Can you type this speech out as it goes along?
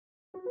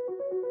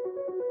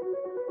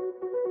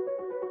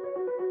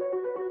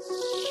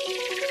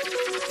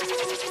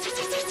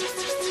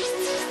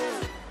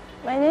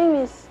My name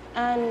is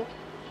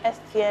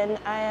Essien.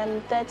 I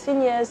am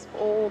 13 years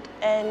old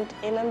and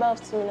a member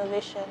of Team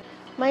Innovation.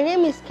 My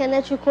name is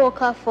Kenechukwu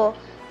Okafor.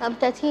 I'm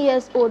 13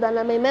 years old and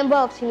I'm a member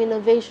of Team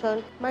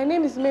Innovation. My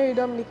name is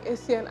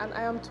Essien and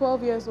I am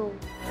 12 years old.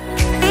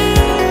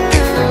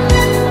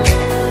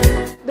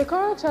 The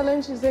Conrad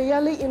Challenge is a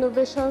yearly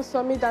innovation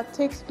summit that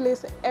takes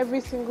place every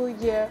single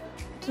year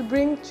to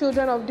bring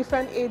children of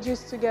different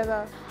ages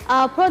together.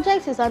 Our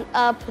project is an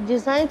app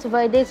designed to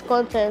validate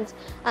content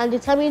and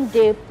determine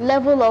the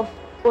level of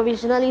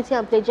originality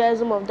and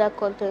plagiarism of that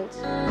content.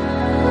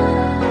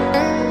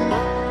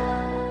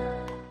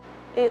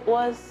 It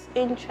was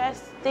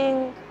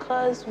interesting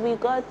because we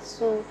got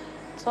to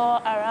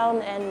tour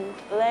around and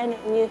learn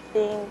new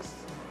things,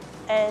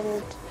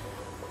 and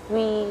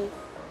we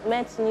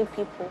met new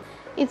people.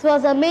 It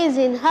was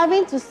amazing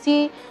having to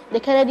see the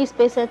Kennedy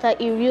Space Center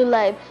in real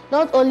life,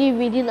 not only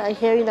reading and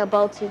hearing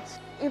about it.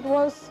 It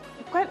was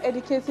quite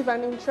educative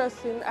and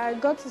interesting. I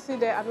got to see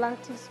the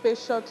Atlantic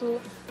Space Shuttle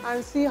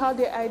and see how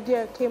the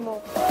idea came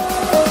up.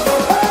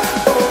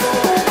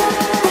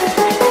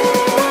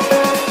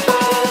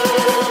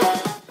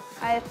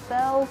 I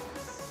felt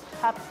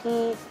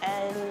happy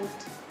and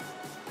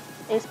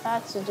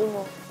inspired to do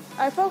more.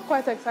 I felt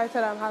quite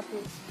excited and happy.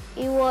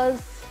 It was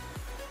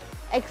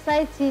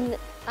exciting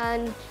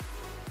and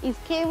it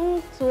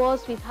came to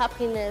us with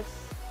happiness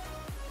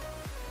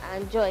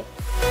and joy.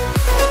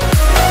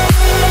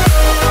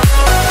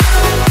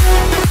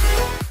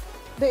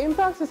 The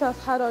impact it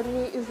has had on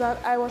me is that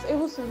I was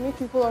able to meet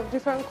people of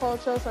different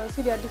cultures and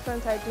see their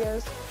different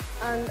ideas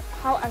and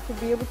how I could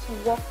be able to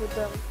work with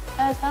them. It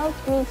has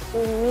helped me to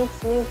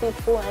meet new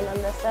people and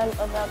understand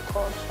other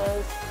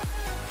cultures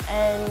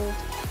and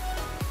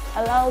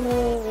allowed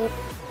me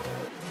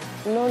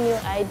to know new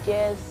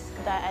ideas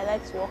that I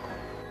like to work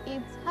on.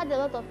 It had a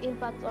lot of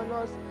impact on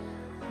us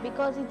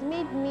because it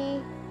made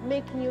me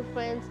make new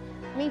friends,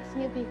 meet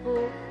new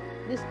people,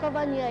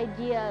 discover new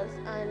ideas,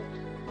 and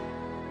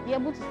be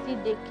able to see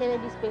the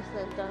Kennedy Space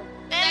Center.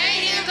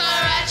 Thank you,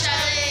 Conrad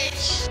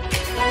Challenge!